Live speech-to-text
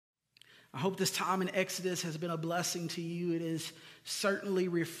I hope this time in Exodus has been a blessing to you. It is certainly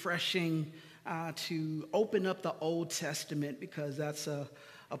refreshing to open up the Old Testament, because that's a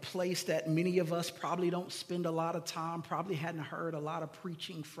place that many of us probably don't spend a lot of time, probably hadn't heard a lot of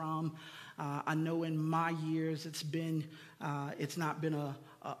preaching from. I know in my years it's not been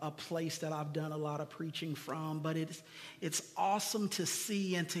a place that I've done a lot of preaching from, but it's awesome to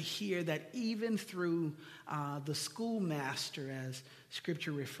see and to hear that even through the schoolmaster, as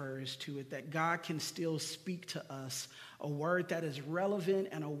Scripture refers to it, that God can still speak to us a word that is relevant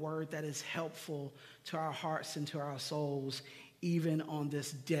and a word that is helpful to our hearts and to our souls, even on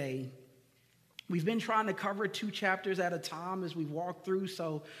this day. We've been trying to cover 2 chapters at a time as we walk through.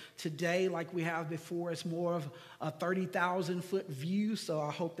 So today, like we have before, it's more of a 30,000-foot view. So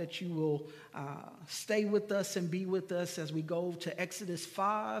I hope that you will stay with us and be with us as we go to Exodus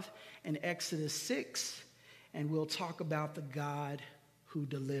 5 and Exodus 6. And we'll talk about the God who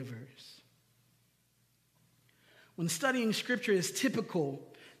delivers. When studying Scripture, it's typical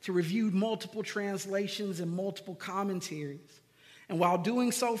to review multiple translations and multiple commentaries. And while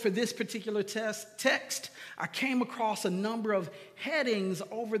doing so for this particular text, I came across a number of headings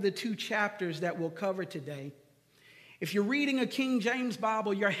over the 2 chapters that we'll cover today. If you're reading a King James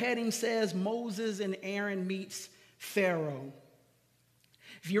Bible, your heading says Moses and Aaron meets Pharaoh.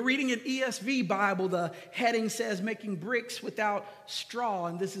 If you're reading an ESV Bible, the heading says making bricks without straw,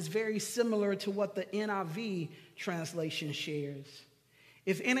 and this is very similar to what the NIV translation shares.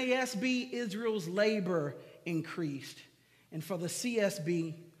 If NASB, Israel's labor increased. And for the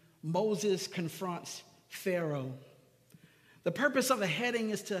CSB, Moses confronts Pharaoh. The purpose of a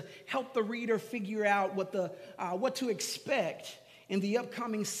heading is to help the reader figure out what to expect in the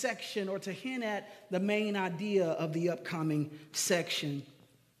upcoming section, or to hint at the main idea of the upcoming section.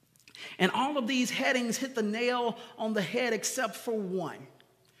 And all of these headings hit the nail on the head except for one.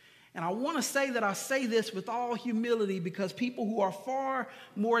 And I want to say that I say this with all humility, because people who are far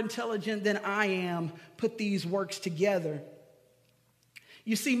more intelligent than I am put these works together.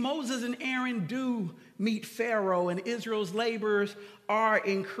 You see, Moses and Aaron do meet Pharaoh, and Israel's labors are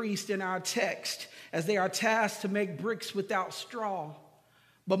increased in our text as they are tasked to make bricks without straw.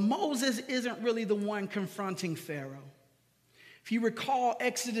 But Moses isn't really the one confronting Pharaoh. If you recall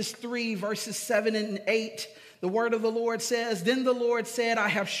Exodus 3, verses 7 and 8, the word of the Lord says, "Then the Lord said, I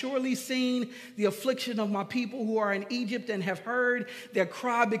have surely seen the affliction of my people who are in Egypt, and have heard their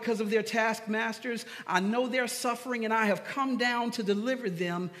cry because of their taskmasters. I know their suffering, and I have come down to deliver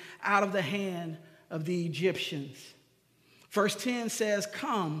them out of the hand of the Egyptians." Verse 10 says,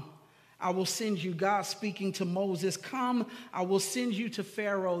 "Come, I will send you," God speaking to Moses, "Come, I will send you to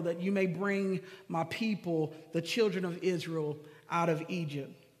Pharaoh, that you may bring my people, the children of Israel, out of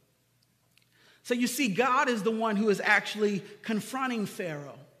Egypt." So you see, God is the one who is actually confronting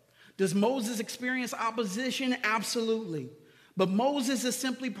Pharaoh. Does Moses experience opposition? Absolutely. But Moses is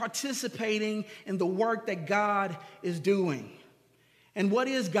simply participating in the work that God is doing. And what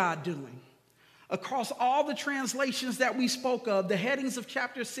is God doing? Across all the translations that we spoke of, the headings of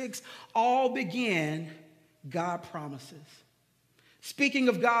chapter 6 all begin, God promises. Speaking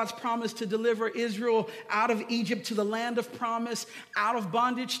of God's promise to deliver Israel out of Egypt to the land of promise, out of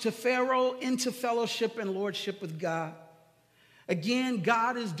bondage to Pharaoh, into fellowship and lordship with God. Again,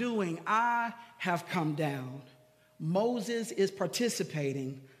 God is doing, I have come down. Moses is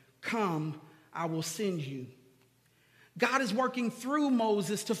participating, come, I will send you. God is working through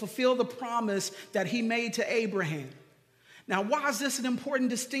Moses to fulfill the promise that he made to Abraham. Now, why is this an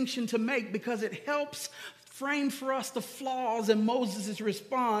important distinction to make? Because it helps frame for us the flaws in Moses'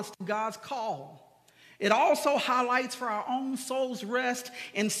 response to God's call. It also highlights for our own soul's rest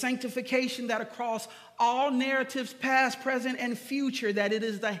and sanctification that across all narratives, past, present, and future, that it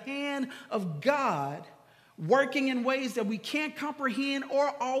is the hand of God working in ways that we can't comprehend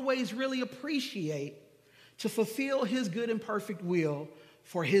or always really appreciate to fulfill his good and perfect will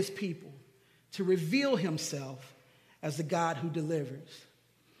for his people, to reveal himself as the God who delivers.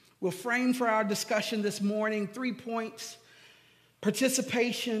 We'll frame for our discussion this morning 3 points: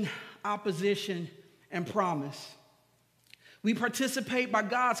 participation, opposition, and promise. We participate by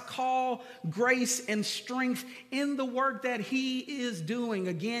God's call, grace, and strength in the work that he is doing.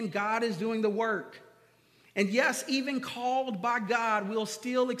 Again, God is doing the work. And yes, even called by God, we'll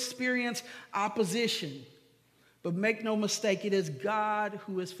still experience opposition. But make no mistake, it is God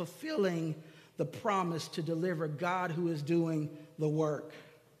who is fulfilling the promise to deliver, God who is doing the work.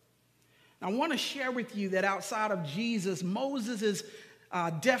 I want to share with you that outside of Jesus, Moses is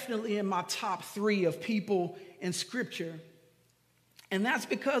definitely in my top 3 of people in Scripture. And that's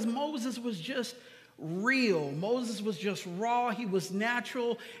because Moses was just real. Moses was just raw. He was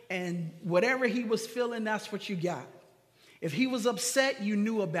natural. And whatever he was feeling, that's what you got. If he was upset, you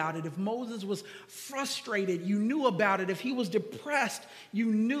knew about it. If Moses was frustrated, you knew about it. If he was depressed, you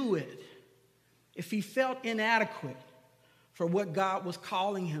knew it. If he felt inadequate for what God was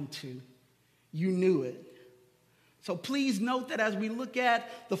calling him to, you knew it. So please note that as we look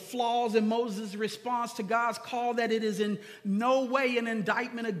at the flaws in Moses' response to God's call, that it is in no way an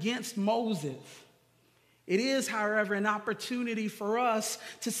indictment against Moses. It is, however, an opportunity for us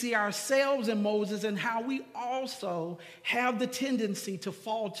to see ourselves in Moses and how we also have the tendency to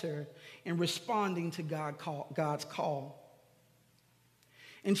falter in responding to God's call.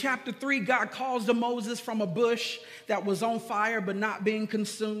 In chapter 3, God calls to Moses from a bush that was on fire but not being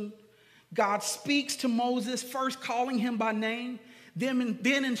consumed. God speaks to Moses, first calling him by name, then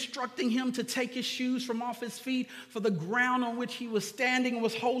instructing him to take his shoes from off his feet, for the ground on which he was standing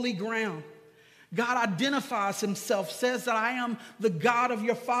was holy ground. God identifies himself, says that I am the God of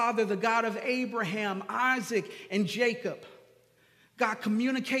your father, the God of Abraham, Isaac, and Jacob. God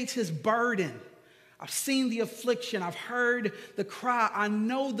communicates his burden. I've seen the affliction. I've heard the cry. I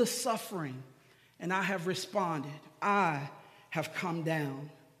know the suffering, and I have responded. I have come down.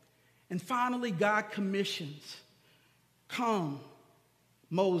 And finally, God commissions, come,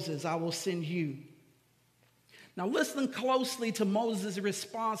 Moses, I will send you. Now listen closely to Moses'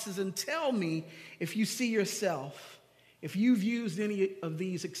 responses and tell me if you see yourself, if you've used any of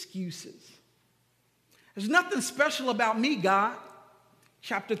these excuses. There's nothing special about me, God.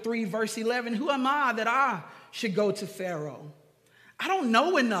 Chapter 3, verse 11, who am I that I should go to Pharaoh? I don't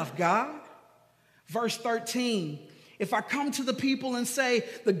know enough, God. Verse 13, if I come to the people and say,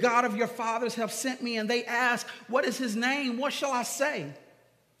 the God of your fathers have sent me, and they ask, what is his name? What shall I say?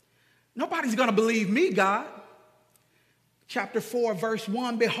 Nobody's going to believe me, God. Chapter 4, verse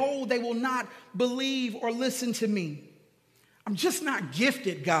 1, behold, they will not believe or listen to me. I'm just not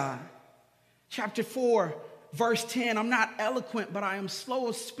gifted, God. Chapter 4, verse 10, I'm not eloquent, but I am slow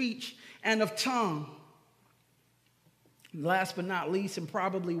of speech and of tongue. Last but not least, and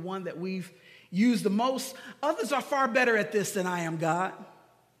probably one that we've used the most, others are far better at this than I am, God.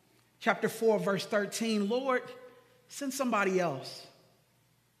 Chapter 4, verse 13, Lord, send somebody else.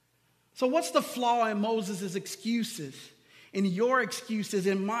 So what's the flaw in Moses' excuses, in your excuses,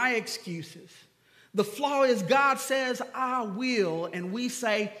 in my excuses? The flaw is God says, I will, and we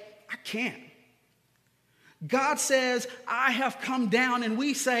say, I can't. God says, I have come down, and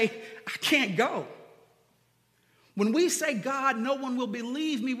we say, I can't go. When we say, God, no one will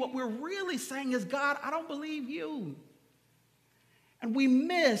believe me, what we're really saying is, God, I don't believe you. And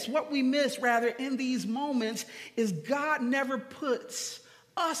what we miss rather in these moments is God never puts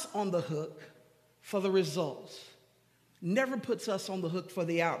us on the hook for the results, never puts us on the hook for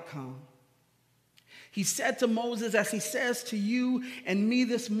the outcome. He said to Moses, as he says to you and me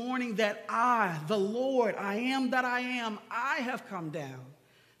this morning, that I, the Lord, I am that I am, I have come down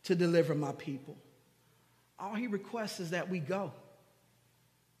to deliver my people. All he requests is that we go.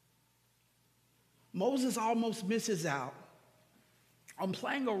 Moses almost misses out on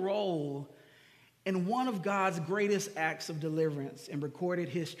playing a role in one of God's greatest acts of deliverance in recorded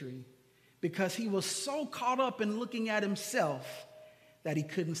history because he was so caught up in looking at himself that he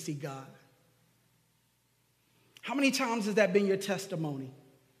couldn't see God. How many times has that been your testimony?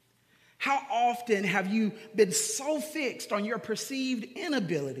 How often have you been so fixed on your perceived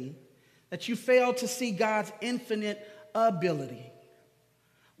inability that you fail to see God's infinite ability?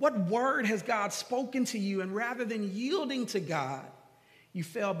 What word has God spoken to you, and rather than yielding to God, you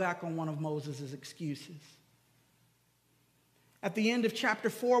fell back on one of Moses' excuses? At the end of chapter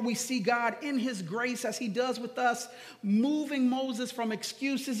 4, we see God in his grace, as he does with us, moving Moses from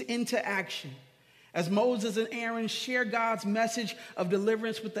excuses into action. As Moses and Aaron share God's message of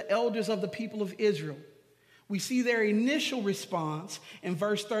deliverance with the elders of the people of Israel, we see their initial response in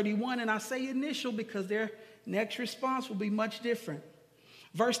verse 31, and I say initial because their next response will be much different.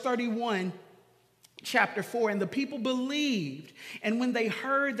 Verse 31, chapter 4, and the people believed, and when they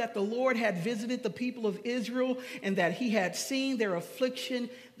heard that the Lord had visited the people of Israel and that he had seen their affliction,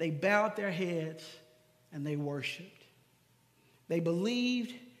 they bowed their heads and they worshiped. They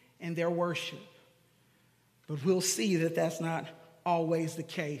believed in their worship. But we'll see that that's not always the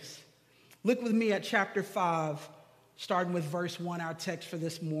case. Look with me at chapter 5, starting with verse 1, our text for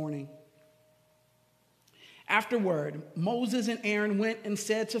this morning. Afterward, Moses and Aaron went and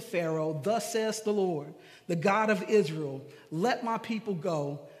said to Pharaoh, thus says the Lord, the God of Israel, let my people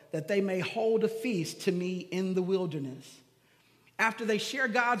go, that they may hold a feast to me in the wilderness. After they share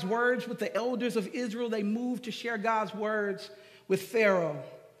God's words with the elders of Israel, they moved to share God's words with Pharaoh.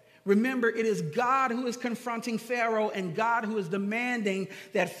 Remember, it is God who is confronting Pharaoh and God who is demanding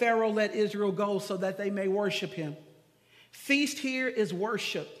that Pharaoh let Israel go so that they may worship him. Feast here is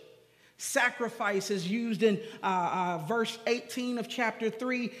worship. Sacrifice is used in verse 18 of chapter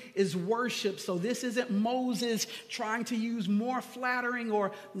 3 is worship. So this isn't Moses trying to use more flattering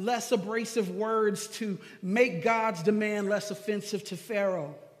or less abrasive words to make God's demand less offensive to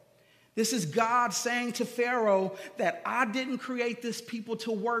Pharaoh. This is God saying to Pharaoh that I didn't create this people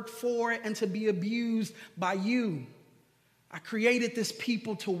to work for and to be abused by you. I created this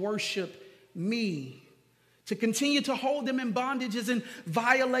people to worship me. To continue to hold them in bondage is in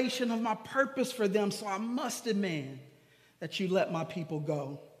violation of my purpose for them, so I must demand that you let my people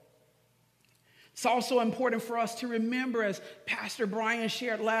go. It's also important for us to remember, as Pastor Brian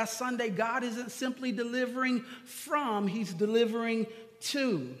shared last Sunday, God isn't simply delivering from, he's delivering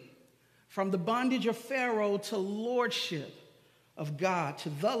to. From the bondage of Pharaoh to lordship of God, to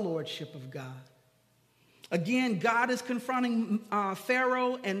the lordship of God. Again, God is confronting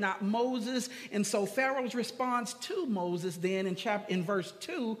Pharaoh and not Moses. And so Pharaoh's response to Moses then in verse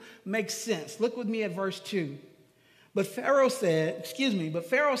 2 makes sense. Look with me at verse 2. But Pharaoh said,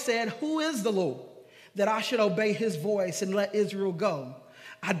 who is the Lord that I should obey his voice and let Israel go?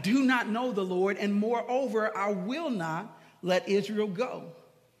 I do not know the Lord, and moreover, I will not let Israel go.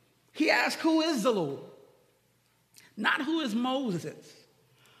 He asked, who is the Lord? Not who is Moses.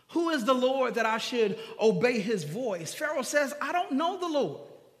 Who is the Lord that I should obey his voice? Pharaoh says, I don't know the Lord.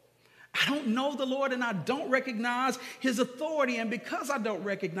 I don't know the Lord, and I don't recognize his authority. And because I don't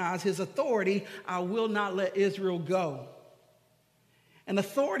recognize his authority, I will not let Israel go. And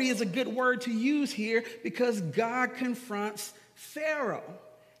authority is a good word to use here because God confronts Pharaoh.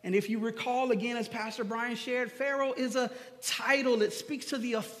 And if you recall again, as Pastor Brian shared, Pharaoh is a title. It speaks to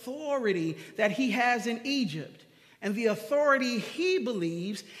the authority that he has in Egypt. And the authority he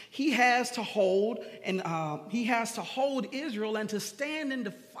believes he has to hold, and he has to hold Israel and to stand in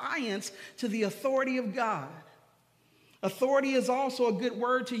defiance to the authority of God. Authority is also a good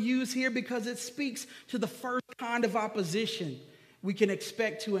word to use here because it speaks to the first kind of opposition we can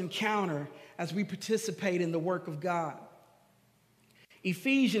expect to encounter as we participate in the work of God.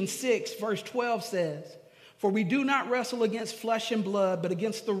 Ephesians 6 verse 12 says, for we do not wrestle against flesh and blood, but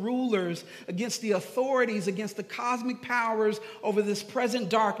against the rulers, against the authorities, against the cosmic powers over this present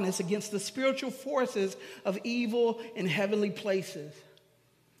darkness, against the spiritual forces of evil in heavenly places.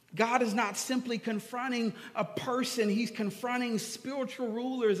 God is not simply confronting a person. He's confronting spiritual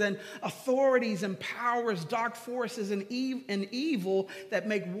rulers and authorities and powers, dark forces and evil that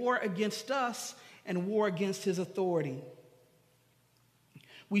make war against us and war against his authority.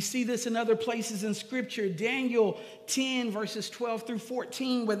 We see this in other places in Scripture. Daniel 10, verses 12 through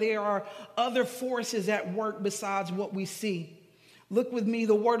 14, where there are other forces at work besides what we see. Look with me,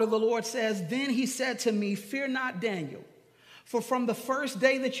 the word of the Lord says, then he said to me, fear not, Daniel, for from the first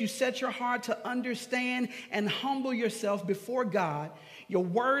day that you set your heart to understand and humble yourself before God, your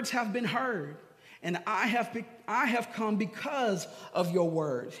words have been heard, and I have come because of your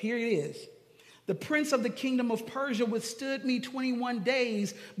words. Here it is. The prince of the kingdom of Persia withstood me 21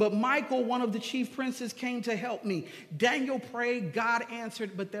 days, but Michael, one of the chief princes, came to help me. Daniel prayed, God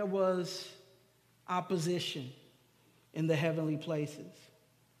answered, but there was opposition in the heavenly places.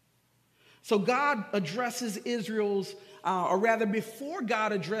 So God addresses before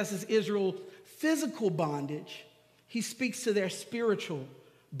God addresses Israel's physical bondage, he speaks to their spiritual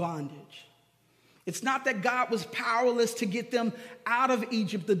bondage. It's not that God was powerless to get them out of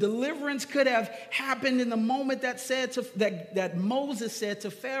Egypt. The deliverance could have happened in the moment that Moses said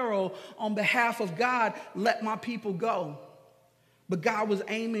to Pharaoh on behalf of God, let my people go. But God was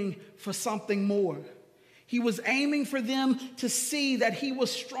aiming for something more. He was aiming for them to see that he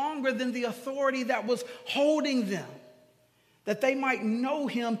was stronger than the authority that was holding them, that they might know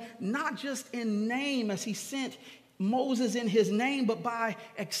him not just in name as he sent Moses in his name, but by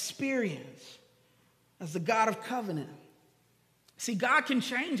experience. As the God of covenant. See, God can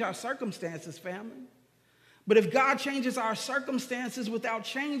change our circumstances, family. But if God changes our circumstances without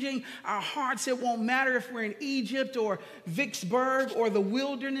changing our hearts, it won't matter if we're in Egypt or Vicksburg or the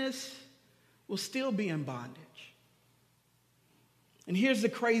wilderness, we'll still be in bondage. And here's the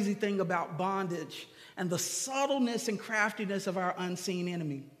crazy thing about bondage and the subtleness and craftiness of our unseen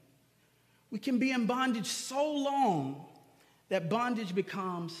enemy. We can be in bondage so long that bondage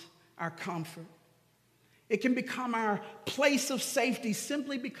becomes our comfort. It can become our place of safety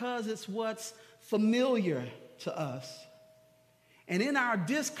simply because it's what's familiar to us. And in our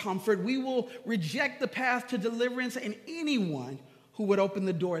discomfort, we will reject the path to deliverance and anyone who would open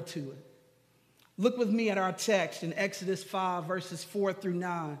the door to it. Look with me at our text in Exodus 5, verses 4 through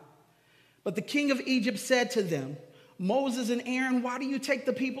 9. But the king of Egypt said to them, Moses and Aaron, why do you take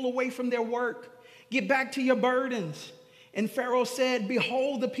the people away from their work? Get back to your burdens. And Pharaoh said,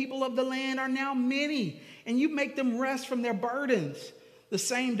 behold, the people of the land are now many, and you make them rest from their burdens. The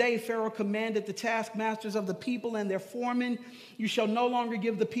same day Pharaoh commanded the taskmasters of the people and their foremen, you shall no longer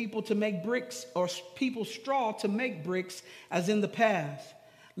give the people to make bricks or people straw to make bricks as in the past.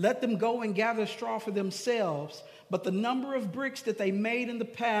 Let them go and gather straw for themselves, but the number of bricks that they made in the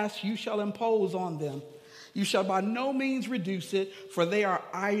past you shall impose on them. You shall by no means reduce it, for they are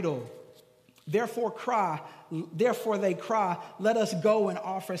idle. Therefore they cry, let us go and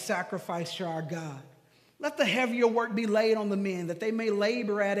offer sacrifice to our God. Let the heavier work be laid on the men, that they may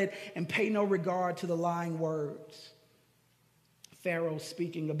labor at it and pay no regard to the lying words. Pharaoh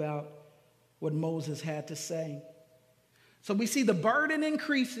speaking about what Moses had to say. So we see the burden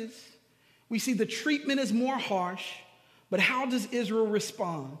increases. We see the treatment is more harsh. But how does Israel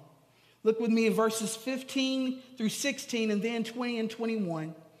respond? Look with me in verses 15 through 16 and then 20 and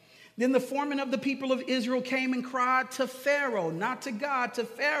 21. Then the foreman of the people of Israel came and cried to Pharaoh, not to God, to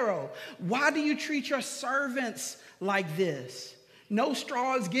Pharaoh. Why do you treat your servants like this? No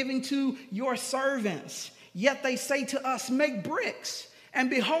straw is given to your servants. Yet they say to us, make bricks. And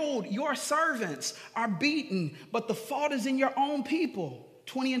behold, your servants are beaten, but the fault is in your own people.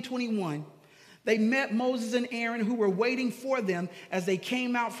 20 and 21. They met Moses and Aaron, who were waiting for them as they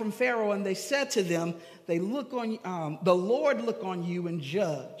came out from Pharaoh, and they said to them, the Lord look on you and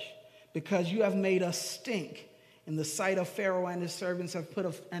judge, because you have made us stink in the sight of Pharaoh, and his servants have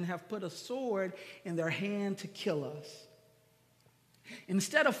put a sword in their hand to kill us.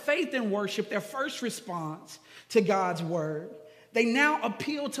 Instead of faith and worship, their first response to God's word, they now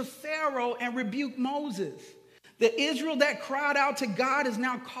appeal to Pharaoh and rebuke Moses. The Israel that cried out to God is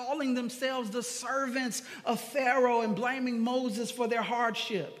now calling themselves the servants of Pharaoh and blaming Moses for their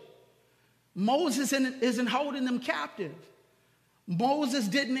hardship. Moses isn't holding them captive. Moses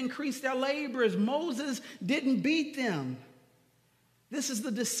didn't increase their labors. Moses didn't beat them. This is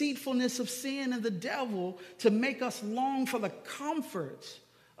the deceitfulness of sin and the devil to make us long for the comforts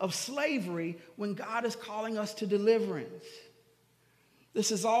of slavery when God is calling us to deliverance.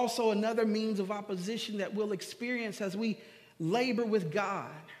 This is also another means of opposition that we'll experience as we labor with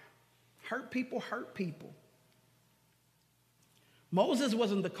God. Hurt people hurt people. Moses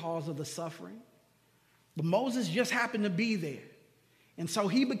wasn't the cause of the suffering, but Moses just happened to be there. And so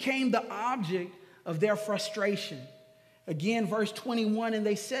he became the object of their frustration. Again, verse 21, and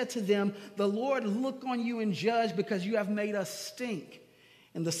they said to them, the Lord look on you and judge, because you have made us stink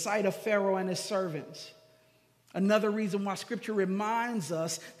in the sight of Pharaoh and his servants. Another reason why Scripture reminds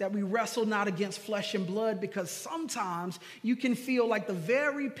us that we wrestle not against flesh and blood, because sometimes you can feel like the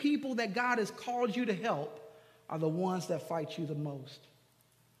very people that God has called you to help are the ones that fight you the most.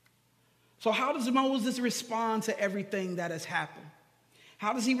 So how does Moses respond to everything that has happened?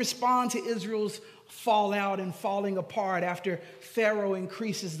 How does he respond to Israel's fallout and falling apart after Pharaoh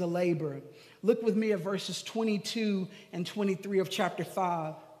increases the labor? Look with me at verses 22 and 23 of chapter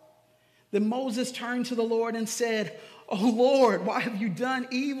 5. Then Moses turned to the Lord and said, "Oh Lord, why have you done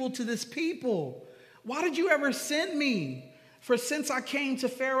evil to this people? Why did you ever send me? For since I came to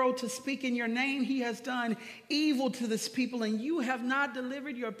Pharaoh to speak in your name, he has done evil to this people, and you have not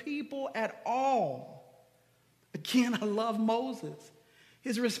delivered your people at all." Again, I love Moses.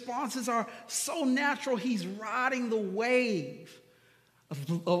 His responses are so natural. He's riding the wave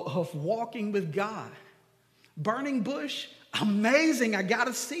of walking with God. Burning bush, amazing. I got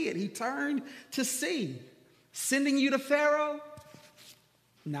to see it. He turned to see. Sending you to Pharaoh?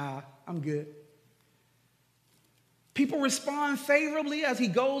 Nah, I'm good. People respond favorably as he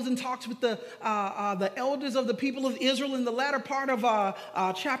goes and talks with the elders of the people of Israel in the latter part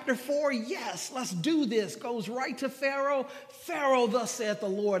of chapter 4. Yes, let's do this. Goes right to Pharaoh. Pharaoh, thus saith the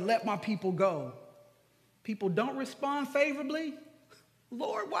Lord, let my people go. People don't respond favorably.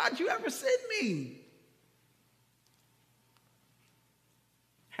 Lord, why'd you ever send me?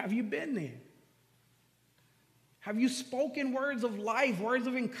 Have you been there? Have you spoken words of life, words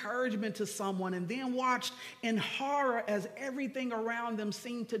of encouragement to someone, and then watched in horror as everything around them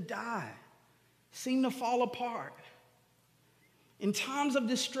seemed to die, seemed to fall apart? In times of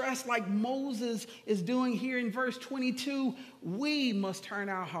distress like Moses is doing here in verse 22, we must turn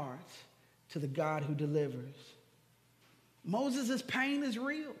our hearts to the God who delivers. Moses' pain is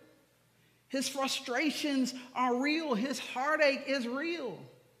real. His frustrations are real. His heartache is real.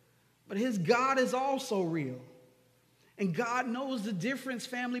 But his God is also real. And God knows the difference,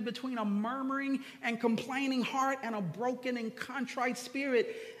 family, between a murmuring and complaining heart and a broken and contrite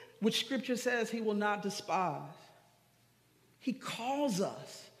spirit, which Scripture says he will not despise. He calls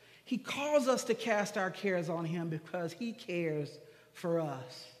us. He calls us to cast our cares on him because he cares for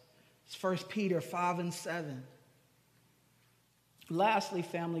us. It's 1 Peter 5 and 7. Lastly,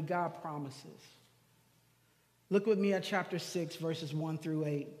 family, God promises. Look with me at chapter 6, verses 1 through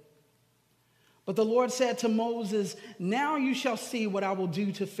 8. But the Lord said to Moses, "Now you shall see what I will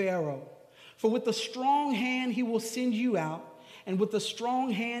do to Pharaoh. For with a strong hand he will send you out, and with a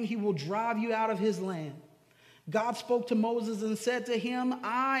strong hand he will drive you out of his land." God spoke to Moses and said to him,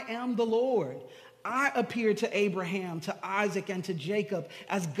 "I am the Lord. I appeared to Abraham, to Isaac, and to Jacob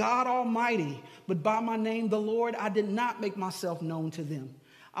as God Almighty, but by my name, the Lord, I did not make myself known to them.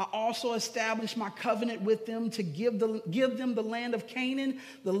 I also established my covenant with them to give them the land of Canaan,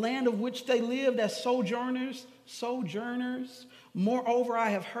 the land of which they lived as sojourners. Moreover, I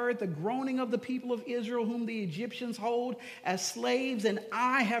have heard the groaning of the people of Israel, whom the Egyptians hold as slaves, and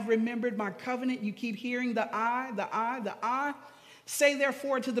I have remembered my covenant." You keep hearing the I. "Say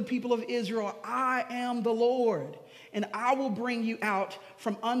therefore to the people of Israel, I am the Lord, and I will bring you out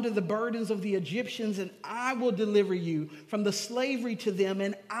from under the burdens of the Egyptians, and I will deliver you from the slavery to them,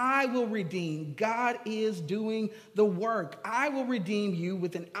 and I will redeem." God is doing the work. "I will redeem you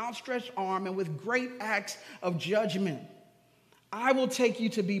with an outstretched arm and with great acts of judgment. I will take you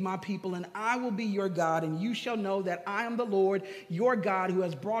to be my people, and I will be your God, and you shall know that I am the Lord, your God, who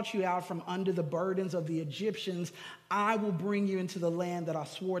has brought you out from under the burdens of the Egyptians. I will bring you into the land that I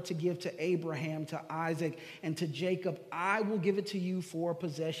swore to give to Abraham, to Isaac, and to Jacob. I will give it to you for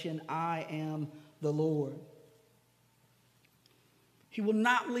possession. I am the Lord." He will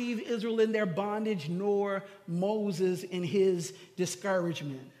not leave Israel in their bondage, nor Moses in his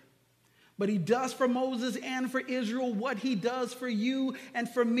discouragement. But he does for Moses and for Israel what he does for you and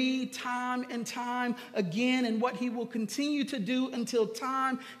for me time and time again, and what he will continue to do until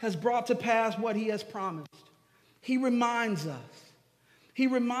time has brought to pass what he has promised. He reminds us. He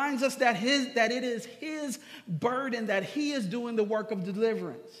reminds us that it is his burden, that he is doing the work of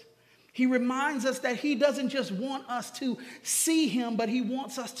deliverance. He reminds us that he doesn't just want us to see him, but he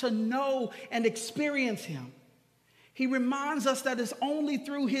wants us to know and experience him. He reminds us that it's only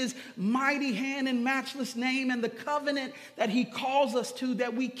through his mighty hand and matchless name and the covenant that he calls us to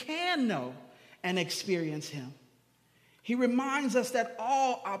that we can know and experience him. He reminds us that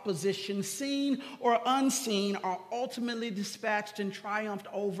all opposition, seen or unseen, are ultimately dispatched and triumphed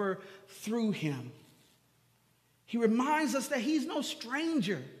over through him. He reminds us that he's no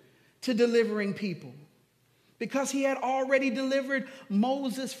stranger to delivering people, because he had already delivered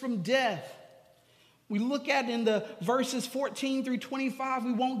Moses from death. We look at in the verses 14 through 25,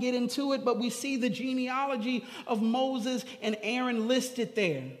 we won't get into it, but we see the genealogy of Moses and Aaron listed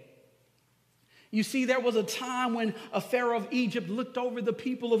there. You see, there was a time when a Pharaoh of Egypt looked over the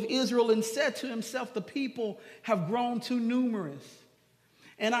people of Israel and said to himself, "The people have grown too numerous."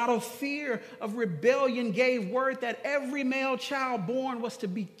 And out of fear of rebellion gave word that every male child born was to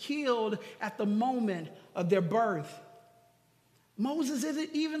be killed at the moment of their birth. Moses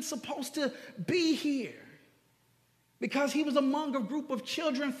isn't even supposed to be here because he was among a group of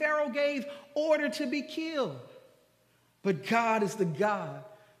children Pharaoh gave order to be killed. But God is the God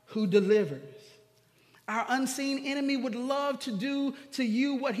who delivers. Our unseen enemy would love to do to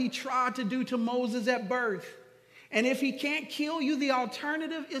you what he tried to do to Moses at birth. And if he can't kill you, the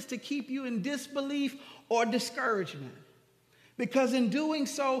alternative is to keep you in disbelief or discouragement. Because in doing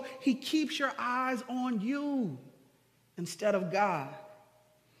so, he keeps your eyes on you instead of God.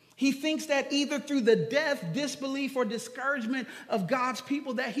 He thinks that either through the death, disbelief, or discouragement of God's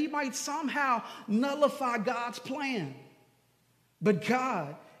people, that he might somehow nullify God's plan. But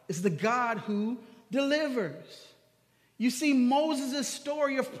God is the God who delivers. You see, Moses'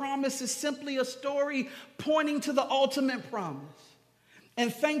 story of promise is simply a story pointing to the ultimate promise.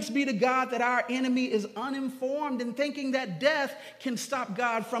 And thanks be to God that our enemy is uninformed in thinking that death can stop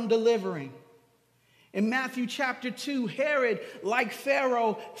God from delivering. In Matthew chapter 2, Herod, like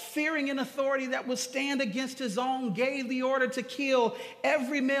Pharaoh, fearing an authority that would stand against his own, gave the order to kill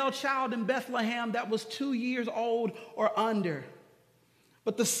every male child in Bethlehem that was 2 years old or under.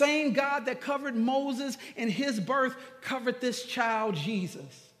 But the same God that covered Moses in his birth covered this child,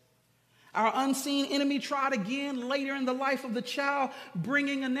 Jesus. Our unseen enemy tried again later in the life of the child,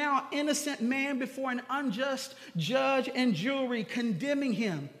 bringing a now innocent man before an unjust judge and jury, condemning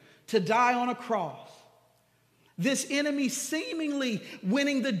him to die on a cross. This enemy, seemingly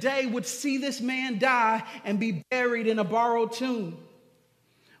winning the day, would see this man die and be buried in a borrowed tomb.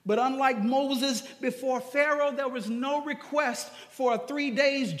 But unlike Moses before Pharaoh, there was no request for a 3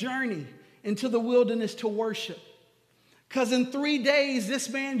 days journey into the wilderness to worship. Because in 3 days, this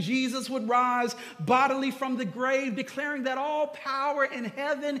man Jesus would rise bodily from the grave, declaring that all power in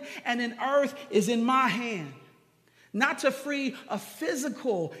heaven and in earth is in my hand. Not to free a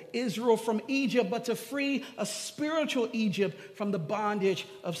physical Israel from Egypt, but to free a spiritual Egypt from the bondage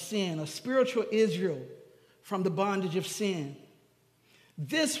of sin, a spiritual Israel from the bondage of sin.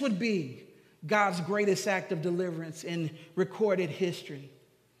 This would be God's greatest act of deliverance in recorded history.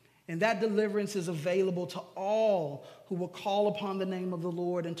 And that deliverance is available to all who will call upon the name of the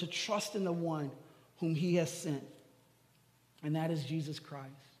Lord and to trust in the one whom he has sent. And that is Jesus Christ.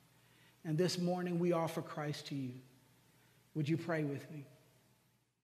 And this morning we offer Christ to you. Would you pray with me?